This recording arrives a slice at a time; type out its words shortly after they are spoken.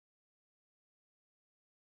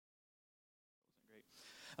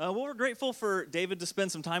Well, we're grateful for David to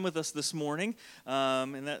spend some time with us this morning,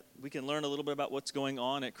 and that we can learn a little bit about what's going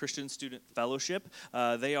on at Christian Student Fellowship.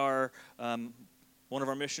 They are one of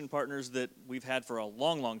our mission partners that we've had for a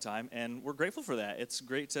long, long time, and we're grateful for that. It's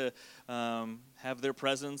great to have their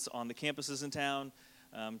presence on the campuses in town,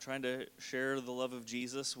 trying to share the love of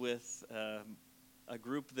Jesus with a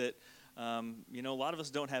group that a lot of us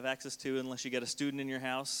don't have access to unless you get a student in your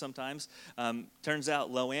house sometimes. Turns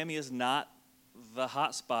out Loami is not the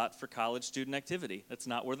hot spot for college student activity. That's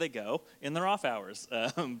not where they go in their off hours,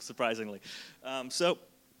 surprisingly.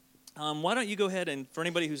 Why don't you go ahead and, for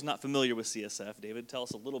anybody who's not familiar with CSF, David, tell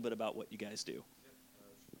us a little bit about what you guys do.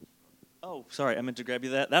 Oh, sorry, I meant to grab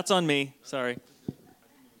you that. That's on me. Sorry.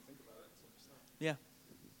 Yeah.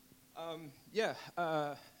 I'm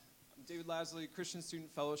David Lasley, Christian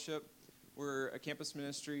Student Fellowship. We're a campus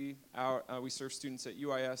ministry. We serve students at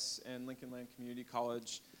UIS and Lincoln Land Community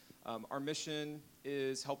College. Our mission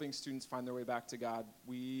is helping students find their way back to God.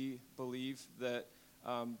 We believe that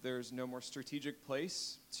there's no more strategic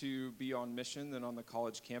place to be on mission than on the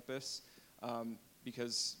college campus,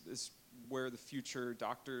 because it's where the future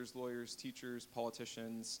doctors, lawyers, teachers,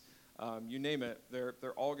 politicians, you name it,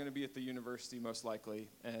 they're all going to be at the university most likely.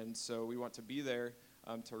 And so we want to be there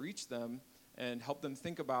to reach them and help them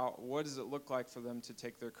think about what does it look like for them to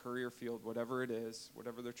take their career field, whatever it is,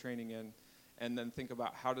 whatever they're training in, and then think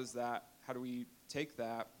about how do we take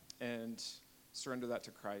that and surrender that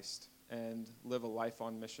to Christ and live a life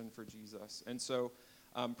on mission for Jesus. And so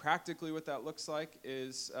practically what that looks like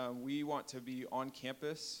is we want to be on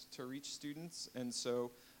campus to reach students. And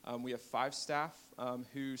so we have 5 staff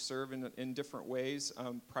who serve in different ways.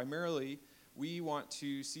 Primarily, we want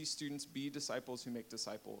to see students be disciples who make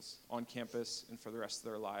disciples on campus and for the rest of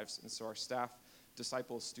their lives. And so our staff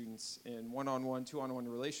disciples students in one-on-one, two-on-one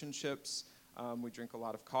relationships. We drink a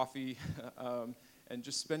lot of coffee and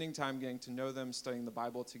just spending time getting to know them, studying the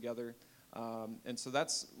Bible together. And so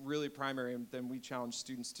that's really primary. And then we challenge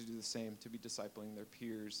students to do the same, to be discipling their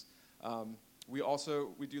peers. We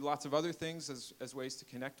do lots of other things as ways to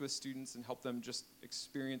connect with students and help them just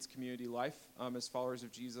experience community life as followers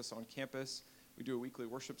of Jesus on campus. We do a weekly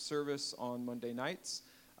worship service on Monday nights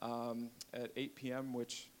at 8 p.m.,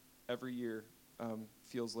 which every year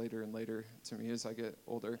feels later and later to me as I get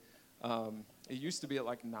older. It used to be at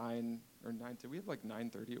like 9 or 9. Did we have like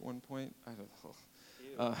 9:30 at one point? I don't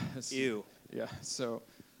know. Ew. Yeah. So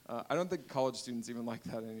I don't think college students even like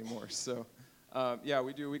that anymore. So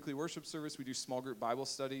we do a weekly worship service. We do small group Bible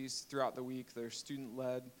studies throughout the week. They're student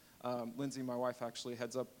led. Lindsay, my wife, actually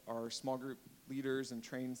heads up our small group leaders and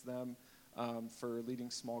trains them for leading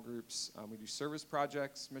small groups. We do service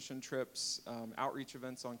projects, mission trips, outreach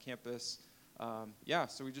events on campus.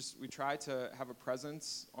 So we try to have a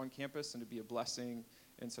presence on campus and to be a blessing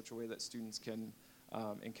in such a way that students can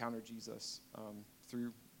encounter Jesus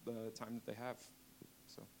through the time that they have.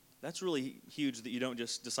 So that's really huge that you don't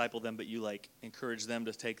just disciple them, but you encourage them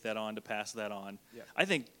to take that on, to pass that on. Yeah. I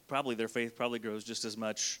think probably their faith probably grows just as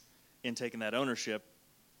much in taking that ownership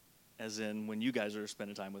as in when you guys are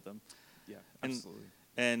spending time with them. Yeah, absolutely.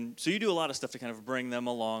 And so you do a lot of stuff to kind of bring them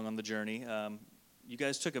along on the journey. You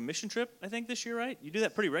guys took a mission trip, I think, this year, right? You do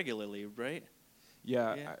that pretty regularly, right?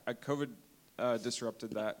 Yeah. COVID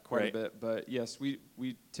disrupted that quite a bit. But yes, we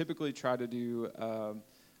typically try to do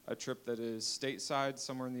a trip that is stateside,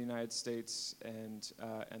 somewhere in the United States, and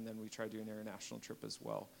then we try to do an international trip as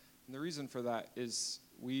well. And the reason for that is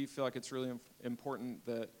we feel like it's really important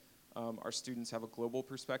that our students have a global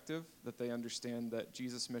perspective, that they understand that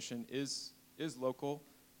Jesus' mission is local,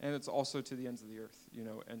 and it's also to the ends of the earth,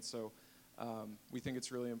 And so we think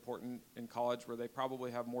it's really important in college, where they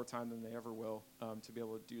probably have more time than they ever will, to be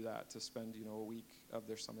able to do that, to spend a week of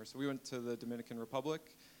their summer. So we went to the Dominican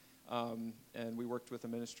Republic, and we worked with a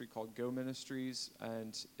ministry called Go Ministries,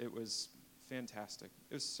 and it was fantastic.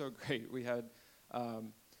 It was so great. We had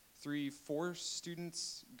 4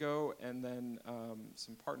 students go, and then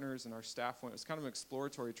some partners and our staff went. It was kind of an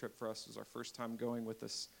exploratory trip for us. It was our first time going with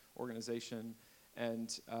this organization.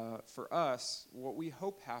 And for us, what we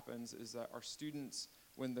hope happens is that our students,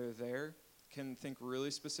 when they're there, can think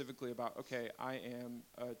really specifically about, okay, I am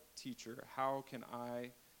a teacher. How can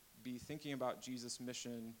I be thinking about Jesus'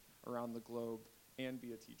 mission around the globe and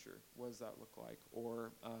be a teacher? What does that look like?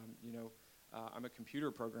 Or, I'm a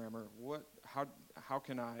computer programmer. How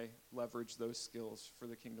can I leverage those skills for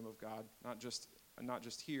the kingdom of God? Not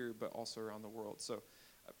just here, but also around the world. So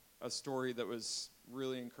a story that was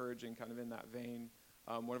really encouraging kind of in that vein.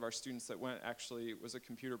 One of our students that went actually was a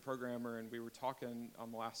computer programmer, and we were talking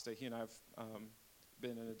on the last day. He and I have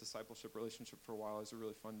been in a discipleship relationship for a while. He's a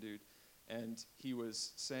really fun dude. And he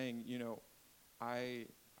was saying, I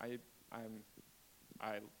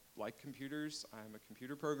I like computers. I'm a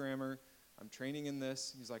computer programmer. I'm training in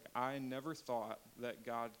this. He's like, I never thought that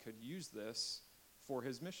God could use this for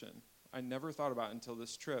his mission. I never thought about it until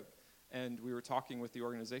this trip. And we were talking with the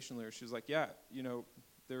organization leader. She was like, yeah,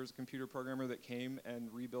 there was a computer programmer that came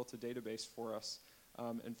and rebuilt a database for us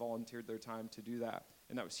and volunteered their time to do that.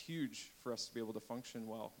 And that was huge for us to be able to function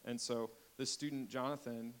well. And so the student,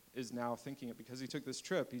 Jonathan, is now thinking, because he took this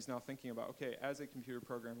trip, he's now thinking about, okay, as a computer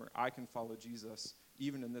programmer, I can follow Jesus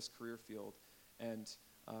even in this career field and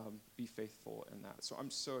be faithful in that. So I'm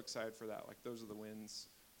so excited for that. Like, those are the wins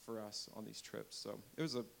for us on these trips. So it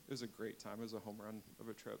was a great time. It was a home run of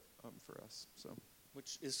a trip for us. So,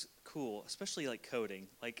 which is cool, especially like coding.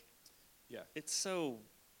 Like, yeah, it's so.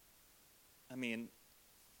 I mean,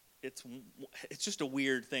 it's just a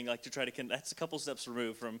weird thing. Like, to try to that's a couple steps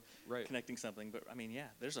removed from connecting something. But I mean, yeah,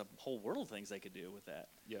 there's a whole world of things they could do with that.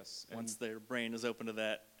 Yes, once their brain is open to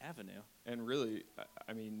that avenue. And really,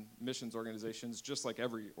 I mean, missions organizations, just like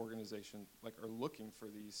every organization, like, are looking for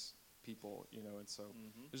these people, and so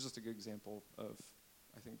it's just a good example of,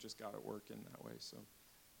 I think, just God at work in that way. So,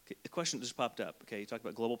 okay, the question just popped up. Okay, you talked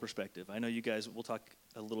about global perspective. I know you guys. We'll talk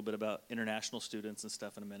a little bit about international students and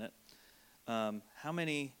stuff in a minute. How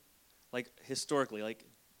many, like, historically, like,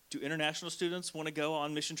 do international students want to go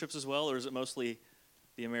on mission trips as well, or is it mostly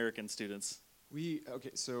the American students?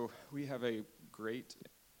 So we have a great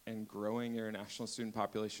and growing international student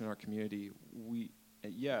population in our community.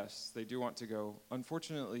 Yes, they do want to go.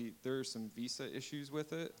 Unfortunately, there are some visa issues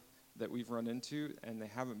with it that we've run into, and they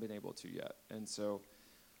haven't been able to yet. And so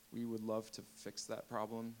we would love to fix that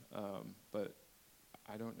problem, but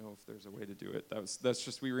I don't know if there's a way to do it. That's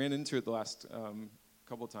just, we ran into it the last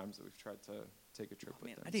couple of times that we've tried to take a trip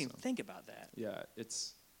with them. I didn't even think about that. Yeah,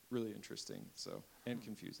 it's really interesting, and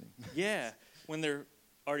confusing. Yeah, when they're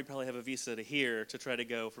already probably have a visa to here to try to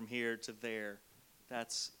go from here to there.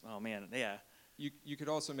 That's, oh man, yeah. You could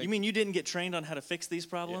also make. You mean you didn't get trained on how to fix these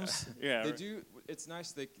problems? Yeah. They do. It's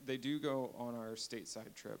nice. They do go on our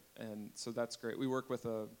stateside trip, and so that's great. We work with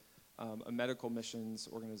a medical missions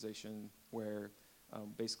organization where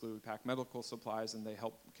basically we pack medical supplies, and they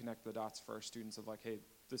help connect the dots for our students of, like, hey,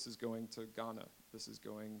 this is going to Ghana, this is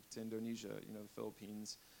going to Indonesia, the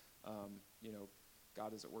Philippines.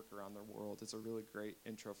 God is at work around the world. It's a really great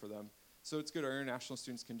intro for them. So it's good our international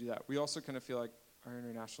students can do that. We also kind of feel like our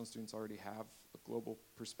international students already have a global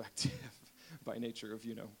perspective by nature of,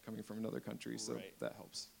 coming from another country, so that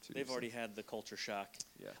helps too. They've already had the culture shock.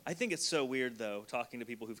 Yeah. I think it's so weird, though, talking to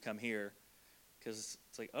people who've come here, because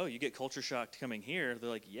it's like, oh, you get culture shocked coming here. They're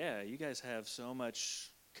like, yeah, you guys have so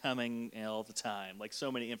much coming all the time, like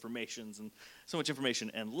so much information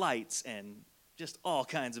and lights and just all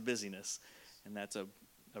kinds of busyness, and that's a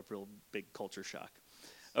real big culture shock.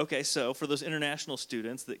 Okay, so for those international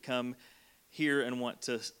students that come here and want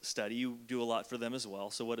to study, you do a lot for them as well.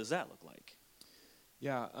 So what does that look like?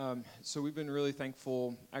 Yeah, so we've been really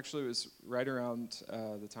thankful. Actually, it was right around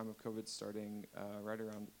the time of COVID starting, right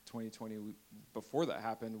around 2020. Before that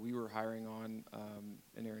happened, we were hiring on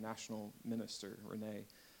an international minister, Renee.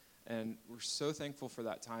 And we're so thankful for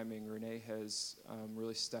that timing. Renee has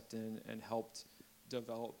really stepped in and helped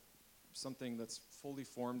develop something that's fully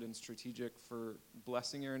formed and strategic for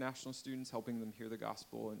blessing international students, helping them hear the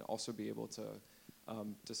gospel, and also be able to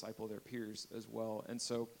disciple their peers as well. And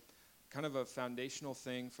so kind of a foundational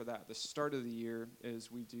thing for that, the start of the year,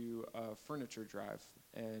 is we do a furniture drive.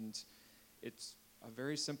 And it's a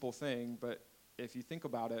very simple thing, but if you think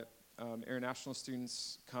about it, international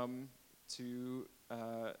students come to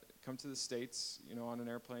the States, on an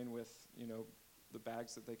airplane with, the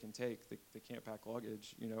bags that they can take. They can't pack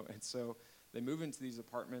luggage, and so they move into these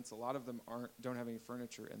apartments. A lot of them don't have any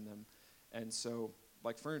furniture in them, and so,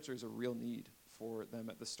 like, furniture is a real need for them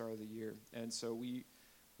at the start of the year. And so we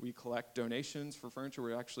collect donations for furniture.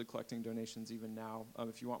 We're actually collecting donations even now.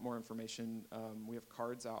 If you want more information, we have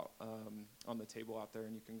cards out on the table out there,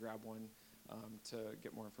 and you can grab one to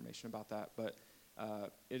get more information about that. But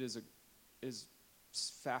it is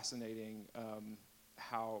fascinating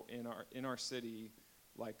how in our city,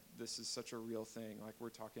 like, this is such a real thing. Like, we're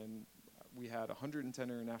talking, we had 110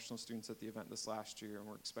 international students at the event this last year, and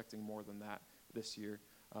we're expecting more than that this year.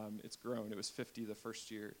 It's grown. It was 50 the first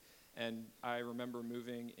year. And I remember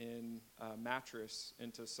moving in a mattress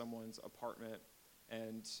into someone's apartment,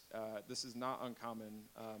 and this is not uncommon.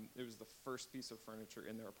 It was the first piece of furniture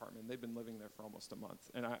in their apartment. They've been living there for almost a month.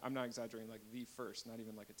 And I'm not exaggerating, like, the first, not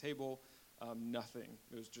even like a table, nothing.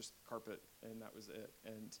 It was just carpet, and that was it.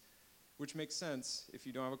 And which makes sense. If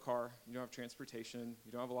you don't have a car, you don't have transportation,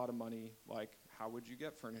 you don't have a lot of money, like, how would you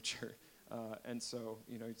get furniture? And so,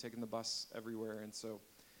 you're taking the bus everywhere. And so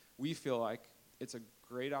we feel like it's a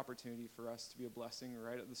great opportunity for us to be a blessing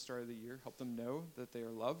right at the start of the year, help them know that they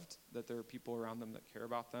are loved, that there are people around them that care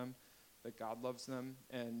about them, that God loves them.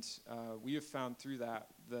 And we have found through that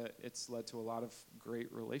it's led to a lot of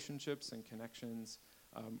great relationships and connections.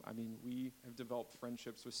 We have developed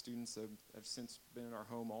friendships with students that have since been in our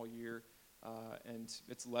home all year. And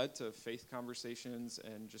it's led to faith conversations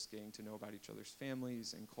and just getting to know about each other's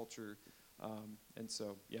families and culture. And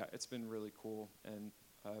so, yeah, it's been really cool and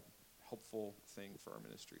a helpful thing for our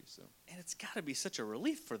ministry. So, and it's got to be such a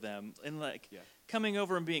relief for them, and yeah. coming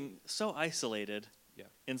over and being so isolated, Yeah.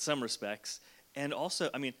 in some respects, and also,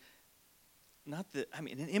 an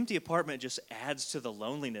empty apartment just adds to the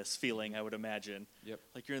loneliness feeling, I would imagine. Yep.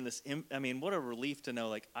 Like you're in this, what a relief to know,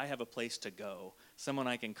 like, I have a place to go, someone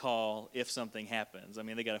I can call if something happens.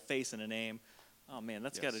 They got a face and a name. Oh man,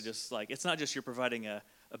 that's got to just, like, it's not just you're providing a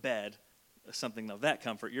bed, something of that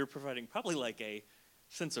comfort. You're providing probably like a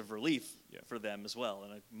sense of relief for them as well,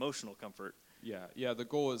 and emotional comfort. Yeah. The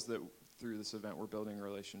goal is that through this event we're building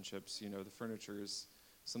relationships. The furniture is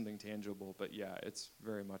something tangible, but yeah, it's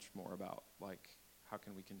very much more about like how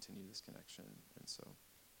can we continue this connection. And so,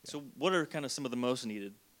 yeah. So what are kind of some of the most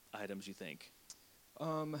needed items you think?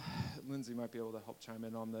 Lindsay might be able to help chime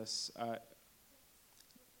in on this.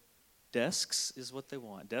 Desks is what they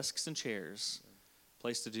want. Desks and chairs,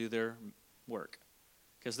 place to do their work,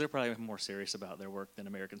 because they're probably more serious about their work than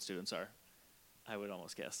American students are, I would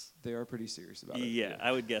almost guess. They are pretty serious about it. Yeah,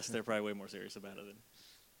 I would guess they're probably way more serious about it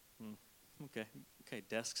than. Okay,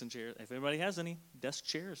 desks and chairs. If anybody has any desk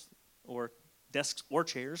chairs or desks or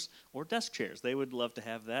chairs or desk chairs, they would love to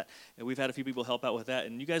have that. And we've had a few people help out with that.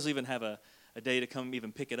 And you guys even have a day to come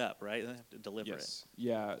even pick it up, right? They have to deliver it.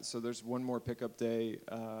 Yeah, so there's one more pickup day.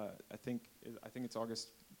 I think it's August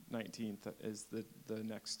 19th is the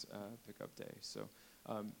next pickup day. So,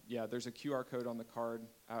 there's a QR code on the card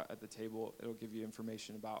out at the table. It'll give you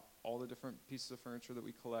information about all the different pieces of furniture that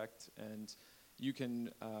we collect, and you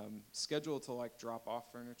can schedule to drop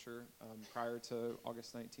off furniture prior to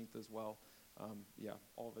August 19th as well.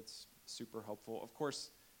 All of it's super helpful. Of course,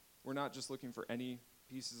 we're not just looking for any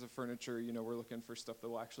pieces of furniture. We're looking for stuff that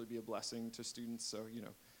will actually be a blessing to students. So,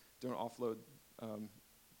 don't offload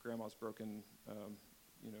grandma's broken,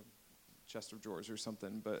 chest of drawers or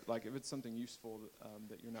something. But if it's something useful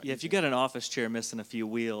that you're not. Yeah, if you got an office chair missing a few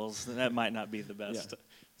wheels, then that might not be the best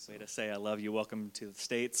way to say I love you. Welcome to the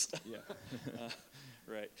States. Yeah.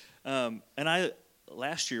 Right. And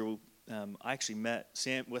last year I actually met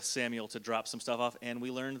with Samuel to drop some stuff off, and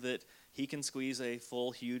we learned that he can squeeze a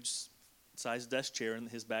full, huge size desk chair in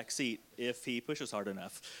his back seat if he pushes hard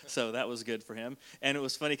enough. So that was good for him. And it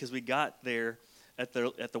was funny because we got there at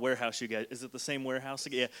the warehouse. You guys, is it the same warehouse?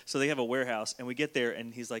 Yeah. So they have a warehouse, and we get there,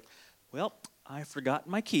 and he's like, "Well, I forgot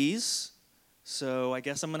my keys, so I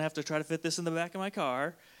guess I'm gonna have to try to fit this in the back of my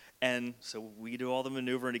car." And so we do all the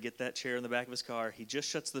maneuvering to get that chair in the back of his car. He just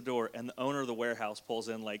shuts the door, and the owner of the warehouse pulls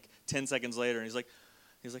in 10 seconds later, and he's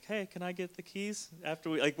like, "Hey, can I get the keys?"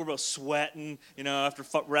 After we're both sweating, after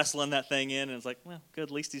wrestling that thing in, and it's like, well, good,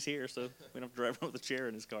 at least he's here, so we don't have to drive around with a chair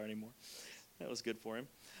in his car anymore. That was good for him.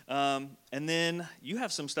 And then you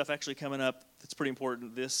have some stuff actually coming up that's pretty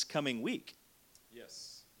important this coming week.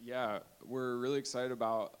 Yes. Yeah, we're really excited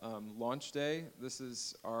about Launch Day. This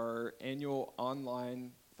is our annual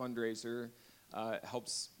online fundraiser. It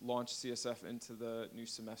helps launch CSF into the new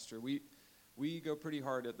semester. We go pretty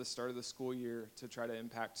hard at the start of the school year to try to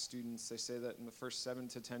impact students. They say that in the first 7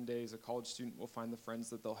 to 10 days, a college student will find the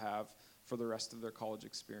friends that they'll have for the rest of their college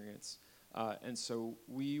experience. And so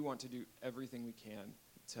we want to do everything we can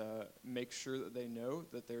to make sure that they know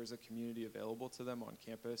that there's a community available to them on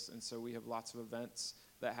campus. And so we have lots of events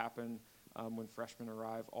that happen when freshmen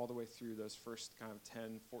arrive all the way through those first kind of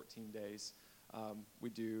 10, 14 days. We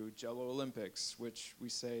do Jello Olympics, which we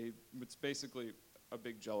say it's basically a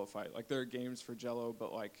big Jello fight. There are games for Jello,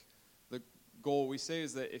 but the goal we say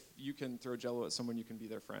is that if you can throw Jello at someone, you can be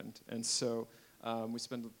their friend. And so we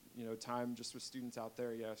spend time just with students out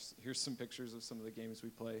there. Yes, here's some pictures of some of the games we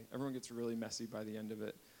play. Everyone gets really messy by the end of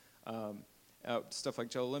it. Stuff like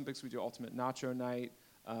Jello Olympics, we do Ultimate Nacho Night.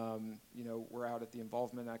 We're out at the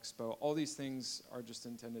Involvement Expo. All these things are just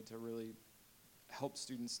intended to really help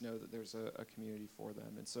students know that there's a community for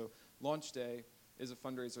them. And so Launch Day is a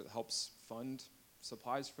fundraiser that helps fund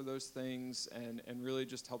supplies for those things and really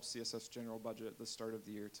just helps CSF's general budget at the start of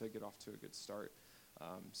the year to get off to a good start.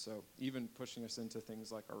 So even pushing us into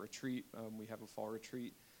things like our retreat, we have a fall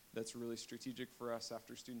retreat that's really strategic for us.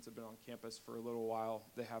 After students have been on campus for a little while,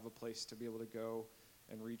 they have a place to be able to go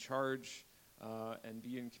and recharge and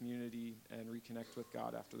be in community and reconnect with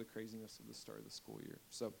God after the craziness of the start of the school year.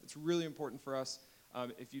 So it's really important for us.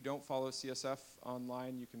 If you don't follow CSF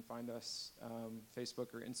online, you can find us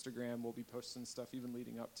Facebook or Instagram. We'll be posting stuff even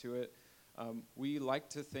leading up to it. We like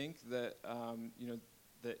to think that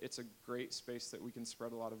that it's a great space that we can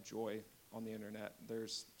spread a lot of joy on the internet.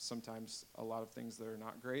 There's sometimes a lot of things that are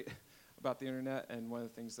not great about the internet, and one of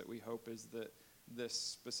the things that we hope is that this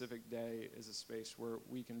specific day is a space where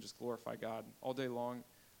we can just glorify God all day long,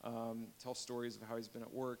 tell stories of how he's been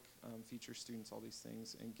at work, feature students, all these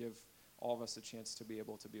things, and give all of us a chance to be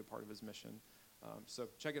able to be a part of his mission. So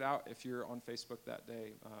check it out. If you're on Facebook that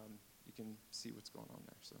day, you can see what's going on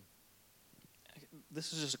there. So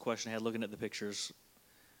This is just a question I had looking at the pictures.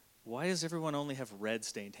 Why does everyone only have red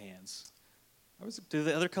stained hands? Do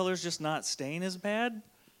the other colors just not stain as bad?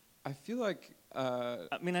 I feel like...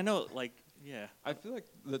 I mean, I know, like, yeah. I feel like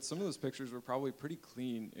that some of those pictures were probably pretty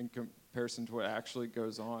clean in comparison to what actually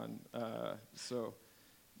goes on. So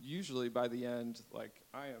usually by the end, like,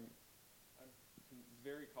 I'm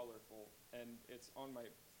very colorful, and it's on my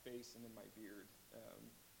face and in my beard.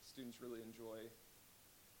 Students really enjoy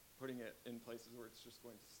putting it in places where it's just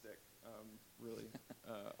going to stick really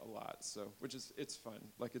a lot. So, it's fun.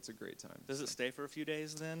 Like, it's a great time. Does it stay for a few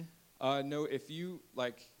days then? No, if you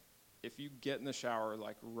get in the shower,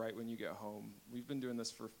 like, right when you get home, we've been doing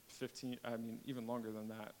this for 15, even longer than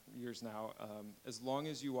that, years now. As long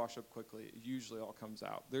as you wash up quickly, it usually all comes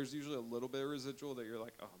out. There's usually a little bit of residual that you're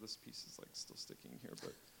like, oh, this piece is, like, still sticking here,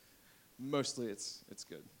 but mostly it's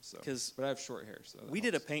good. So, but I have short hair, so we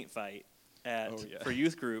did a paint fight for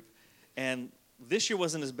youth group, and this year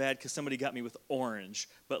wasn't as bad because somebody got me with orange,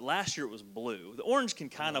 but last year it was blue. The orange can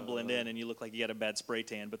kind of blend in and you look like you had a bad spray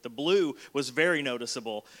tan, but the blue was very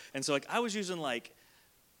noticeable. And so, like, I was using, like,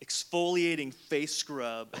 exfoliating face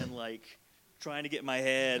scrub and, like, trying to get my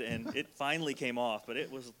head, and it finally came off, but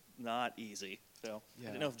it was not easy. So I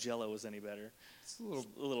didn't know if Jell-O was any better. It's a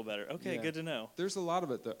little better. Okay, good to know. There's a lot of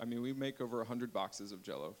it, though. I mean, we make over 100 boxes of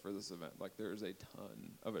Jell-O for this event. Like, there's a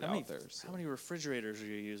ton of it out there. So. How many refrigerators are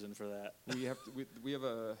you using for that? We have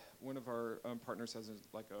one of our partners has a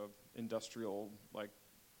industrial, like,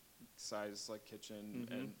 size, like, kitchen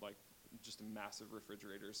and, like, just a massive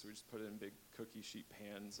refrigerator. So we just put it in big cookie sheet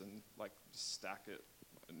pans and, like, just stack it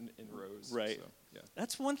in rows. Right. So, yeah.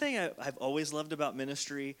 That's one thing I've always loved about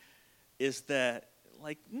ministry is that,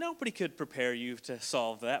 like, nobody could prepare you to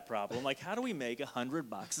solve that problem. Like, how do we make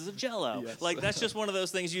 100 boxes of Jell-O? Yes. Like, that's just one of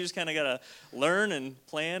those things you just kind of got to learn and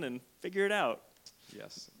plan and figure it out.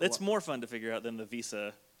 Yes. It's more fun to figure out than the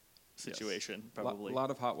visa situation, probably. A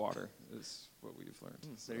lot of hot water is what we've learned.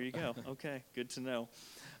 So. There you go. Okay, good to know.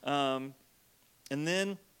 And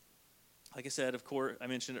then, like I said, of course, I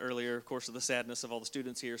mentioned earlier, of course, of the sadness of all the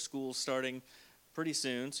students here. School's starting pretty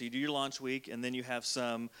soon, so you do your launch week, and then you have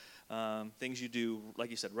some things you do, like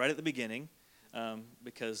you said, right at the beginning,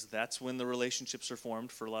 because that's when the relationships are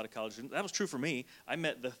formed for a lot of college students. That was true for me. I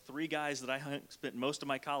met the 3 guys that I spent most of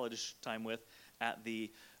my college time with at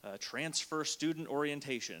the transfer student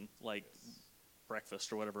orientation, like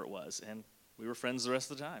breakfast or whatever it was, and we were friends the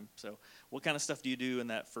rest of the time. So what kind of stuff do you do in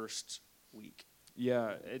that first week?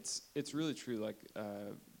 Yeah, it's really true. Like,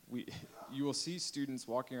 you will see students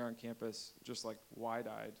walking around campus just, like,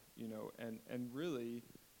 wide-eyed, and really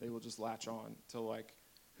they will just latch on to, like,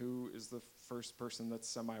 who is the first person that's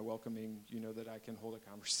semi-welcoming, that I can hold a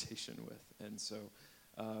conversation with. And so,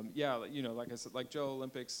 like I said, like Joe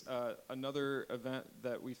Olympics, another event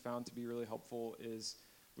that we found to be really helpful is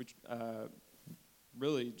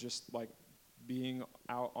really just, like, being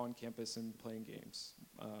out on campus and playing games.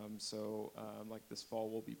 Like this fall,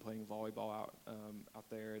 we'll be playing volleyball out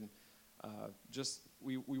there, and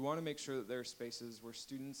we want to make sure that there are spaces where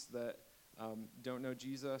students that don't know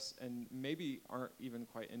Jesus and maybe aren't even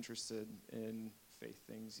quite interested in faith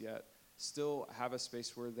things yet still have a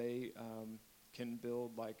space where they can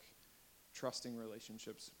build, like, trusting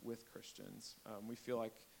relationships with Christians. We feel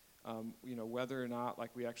like whether or not,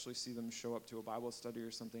 like, we actually see them show up to a Bible study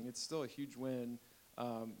or something, it's still a huge win,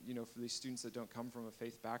 for these students that don't come from a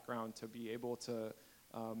faith background to be able to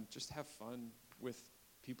just have fun with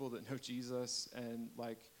people that know Jesus and,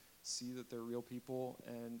 like, see that they're real people.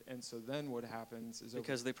 And so then what happens is...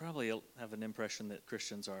 Because they probably have an impression that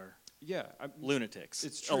Christians are lunatics.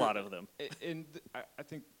 It's true. A lot of them. And I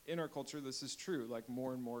think in our culture this is true. Like,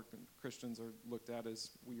 more and more Christians are looked at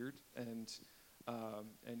as weird, and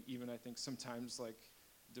even I think sometimes, like,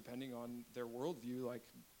 depending on their worldview, like,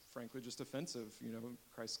 frankly, just offensive.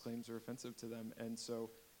 Christ's claims are offensive to them, and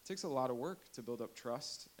so it takes a lot of work to build up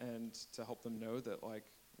trust and to help them know that, like,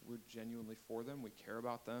 we're genuinely for them, we care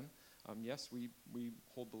about them. Yes, we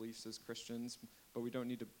hold beliefs as Christians, but we don't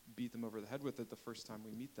need to beat them over the head with it the first time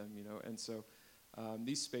we meet them. And so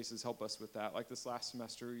These spaces help us with that. Like this last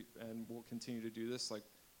semester, and we'll continue to do this, like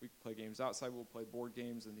we play games outside, we'll play board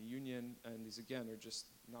games in the union, and these, again, are just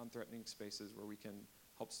non-threatening spaces where we can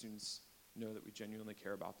help students know that we genuinely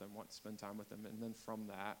care about them, want to spend time with them, and then from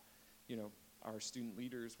that, our student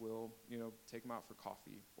leaders will, take them out for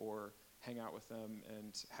coffee or hang out with them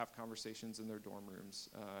and have conversations in their dorm rooms.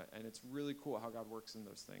 And it's really cool how God works in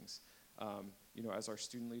those things. As our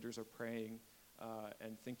student leaders are praying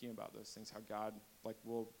and thinking about those things, how God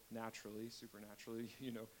will naturally, supernaturally,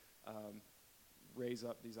 raise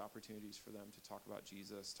up these opportunities for them to talk about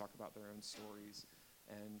Jesus, talk about their own stories.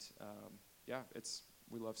 And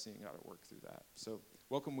we love seeing God at work through that. So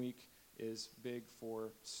Welcome Week is big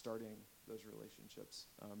for starting those relationships,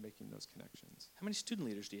 making those connections. How many student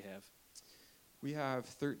leaders do you have? We have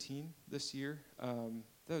 13 this year.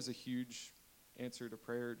 That was a huge answer to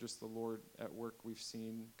prayer, just the Lord at work. We've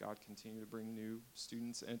seen God continue to bring new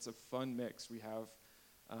students, and it's a fun mix. We have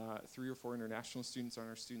 3 or 4 international students on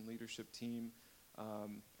our student leadership team.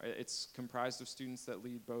 It's comprised of students that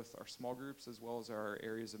lead both our small groups as well as our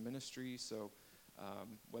areas of ministry. So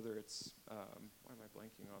whether it's, why am I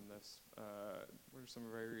blanking on this? What are some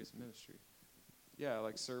of our areas of ministry? Yeah,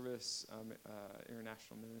 like service,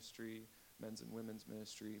 international ministry, men's and women's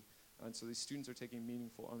ministry. And so these students are taking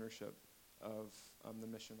meaningful ownership of the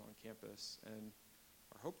mission on campus. And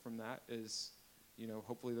our hope from that is,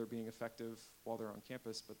 hopefully they're being effective while they're on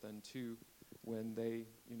campus, but then too, when they,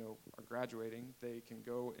 are graduating, they can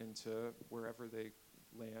go into wherever they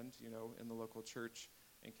land, in the local church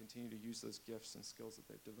and continue to use those gifts and skills that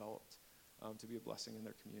they've developed to be a blessing in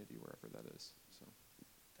their community, wherever that is. So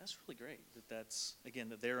that's really great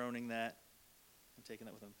that they're owning that and taking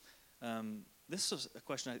that with them. This is a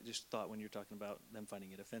question I just thought when you're talking about them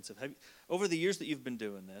finding it offensive. Over the years that you've been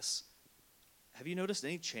doing this, have you noticed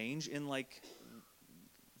any change in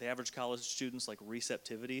the average college student's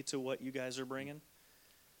receptivity to what you guys are bringing?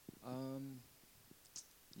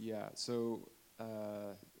 Yeah, so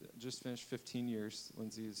just finished 15 years.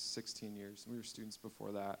 Lindsay is 16 years. We were students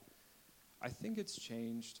before that. I think it's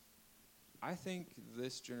changed. I think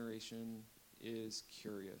this generation is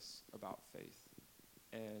curious about faith.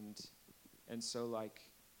 And so,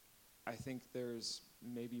 I think there's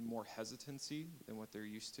maybe more hesitancy than what there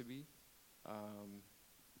used to be.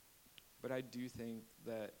 But I do think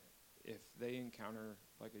that if they encounter,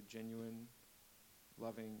 a genuine,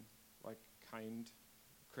 loving, kind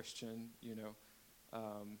Christian,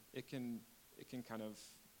 it can kind of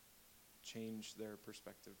change their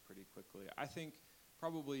perspective pretty quickly. I think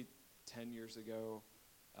probably 10 years ago,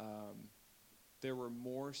 there were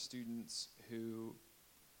more students who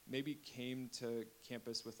maybe came to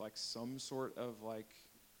campus with some sort of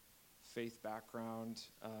faith background.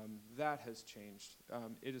 That has changed.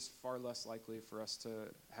 It is far less likely for us to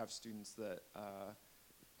have students that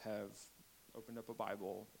have opened up a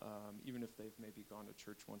Bible, even if they've maybe gone to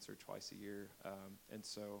church once or twice a year. And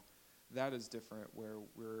so that is different, where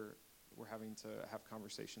we're having to have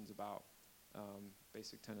conversations about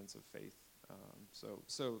basic tenets of faith. So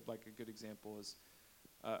a good example is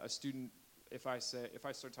a student. If I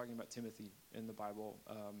start talking about Timothy in the Bible,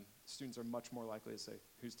 students are much more likely to say,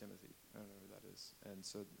 "Who's Timothy? I don't know who that is." And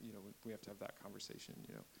so we have to have that conversation.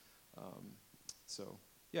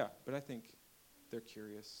 But I think they're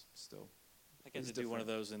curious still. I got to do one of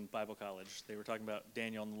those in Bible college. They were talking about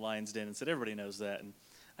Daniel in the lion's den and said everybody knows that. And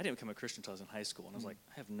I didn't become a Christian until I was in high school. And I was like,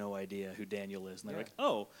 I have no idea who Daniel is. And they're like,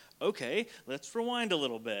 oh, okay, let's rewind a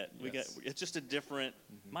little bit. Yes. It's just a different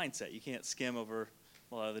mindset. You can't skim over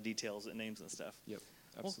a lot of the details and names and stuff. Yep,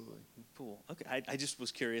 absolutely. Well, cool. Okay, I just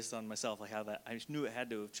was curious on myself, how that. I just knew it had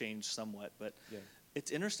to have changed somewhat, but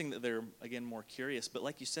it's interesting that they're again more curious. But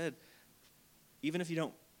like you said, even if you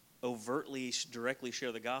don't overtly, directly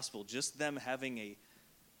share the gospel, just them having a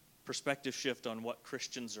perspective shift on what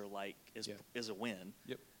Christians are like is a win.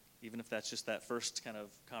 Yep. Even if that's just that first kind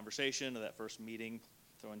of conversation or that first meeting,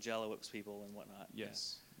 throwing Jell-O at people and whatnot.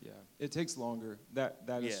 Yes. Yeah, it takes longer. That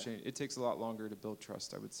has changed. It takes a lot longer to build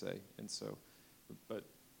trust, I would say. And so, but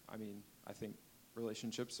I think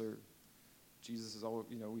relationships are. Jesus is all.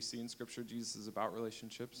 We see in Scripture Jesus is about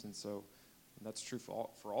relationships, and so that's true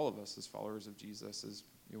for all of us as followers of Jesus. Is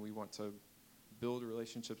we want to build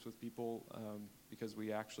relationships with people because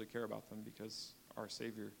we actually care about them, because our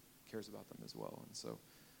Savior cares about them as well. And so,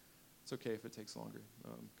 it's okay if it takes longer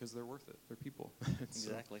because they're worth it. They're people.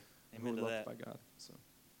 Exactly. Amen to that. By God. So.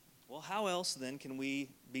 Well, how else then can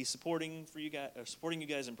we be supporting you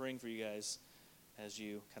guys and praying for you guys as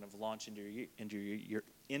you kind of launch into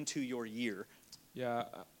your year? Yeah,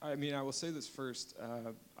 I will say this first.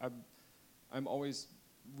 I'm always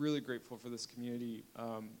really grateful for this community.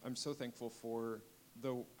 I'm so thankful for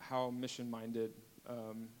how mission-minded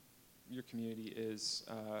your community is,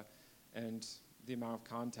 and the amount of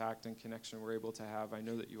contact and connection we're able to have. I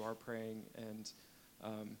know that you are praying, and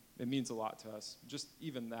it means a lot to us. Just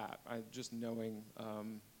even that, just knowing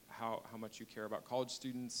how much you care about college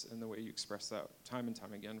students and the way you express that time and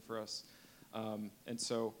time again for us. And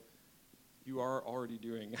so you are already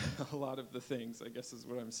doing a lot of the things, I guess is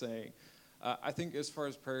what I'm saying. I think as far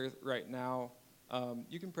as prayer right now,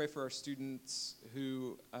 you can pray for our students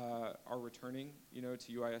who are returning, to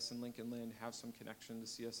UIS and Lincoln Land, have some connection to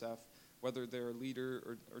CSF, whether they're a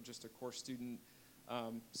leader or just a core student.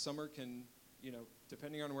 Summer can,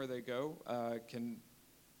 depending on where they go, can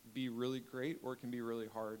be really great or it can be really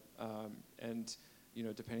hard, and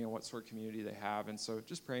depending on what sort of community they have. And so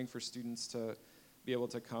just praying for students to be able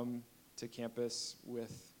to come to campus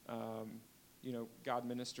with God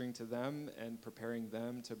ministering to them and preparing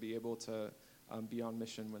them to be able to be on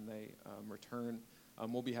mission when they return.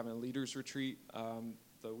 We'll be having a leaders retreat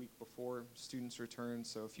the week before students return,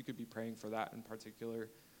 so if you could be praying for that in particular.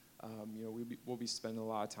 We'll be spending a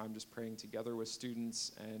lot of time just praying together with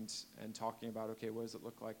students and talking about, okay, what does it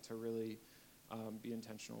look like to really be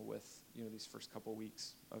intentional with these first couple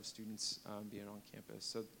weeks of students being on campus.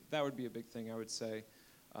 So that would be a big thing, I would say.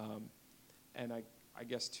 And I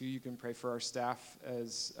guess too, you can pray for our staff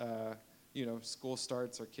as school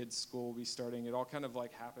starts. Our kids' school will be starting. It all kind of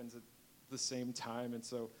like happens at the same time, and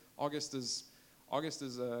so August is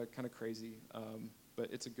kind of crazy, but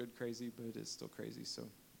it's a good crazy, but it is still crazy. So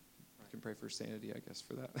you can pray for sanity, I guess,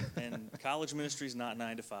 for that. And college ministry is not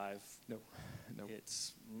 9 to 5. No.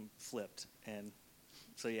 It's flipped, and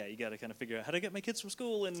so yeah, you got to kind of figure out how to get my kids from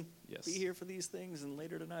school and be here for these things and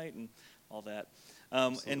later tonight and all that.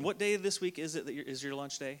 And what day this week is it that is your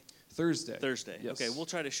lunch day? Thursday. Yes. Okay, we'll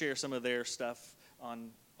try to share some of their stuff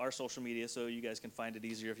on our social media so you guys can find it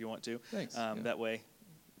easier if you want to. Thanks. That way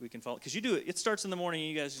we can follow. Because you do it. It starts in the morning and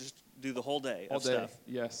you guys just do the whole day of stuff.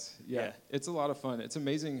 Yes. Yeah. It's a lot of fun. It's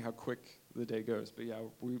amazing how quick the day goes. But yeah,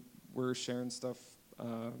 we're sharing stuff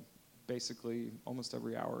basically almost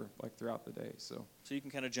every hour, like throughout the day. So you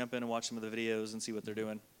can kind of jump in and watch some of the videos and see what they're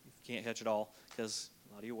doing. You can't catch it all because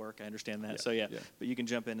a lot of you work. I understand that. Yeah. But you can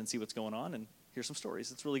jump in and see what's going on and hear some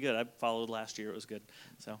stories. It's really good. I followed last year. It was good.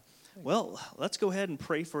 So, well, let's go ahead and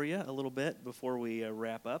pray for you a little bit before we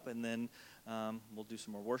wrap up, and then we'll do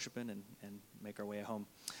some more worshiping and make our way home.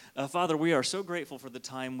 Father, we are so grateful for the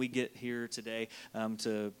time we get here today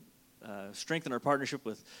to strengthen our partnership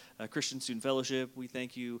with Christian Student Fellowship. We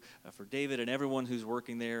thank you for David and everyone who's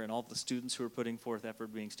working there and all the students who are putting forth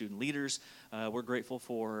effort being student leaders. We're grateful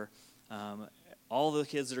for all the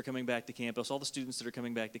kids that are coming back to campus, all the students that are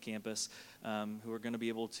coming back to campus who are going to be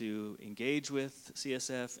able to engage with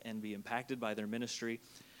CSF and be impacted by their ministry.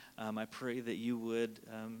 I pray that you would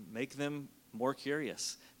make them more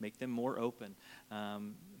curious, make them more open.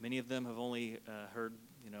 Many of them have only heard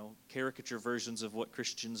caricature versions of what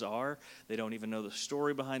Christians are. They don't even know the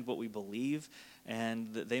story behind what we believe,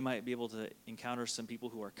 and that they might be able to encounter some people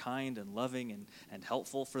who are kind and loving and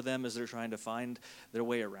helpful for them as they're trying to find their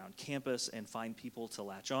way around campus and find people to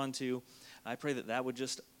latch on to. I pray that would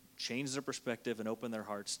just change their perspective and open their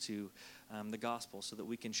hearts to the gospel so that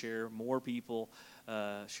we can share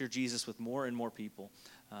Jesus with more and more people.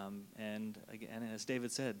 And again, as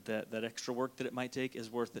David said, that extra work that it might take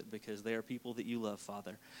is worth it because they are people that you love,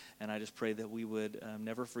 Father. And I just pray that we would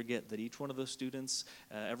never forget that each one of those students,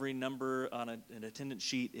 every number on an attendance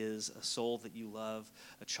sheet is a soul that you love,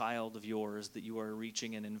 a child of yours that you are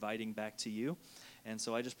reaching and inviting back to you. And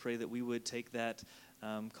so I just pray that we would take that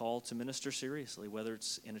call to minister seriously, whether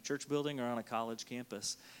it's in a church building or on a college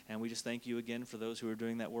campus. And we just thank you again for those who are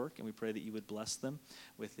doing that work, and we pray that you would bless them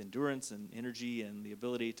with endurance and energy and the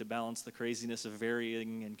ability to balance the craziness of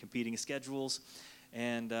varying and competing schedules.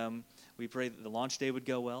 And we pray that the launch day would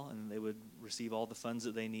go well and they would receive all the funds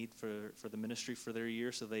that they need for the ministry for their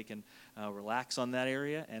year so they can relax on that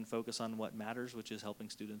area and focus on what matters, which is helping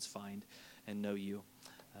students find and know you.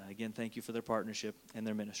 Again, thank you for their partnership and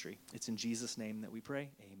their ministry. It's in Jesus' name that we pray.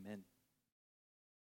 Amen.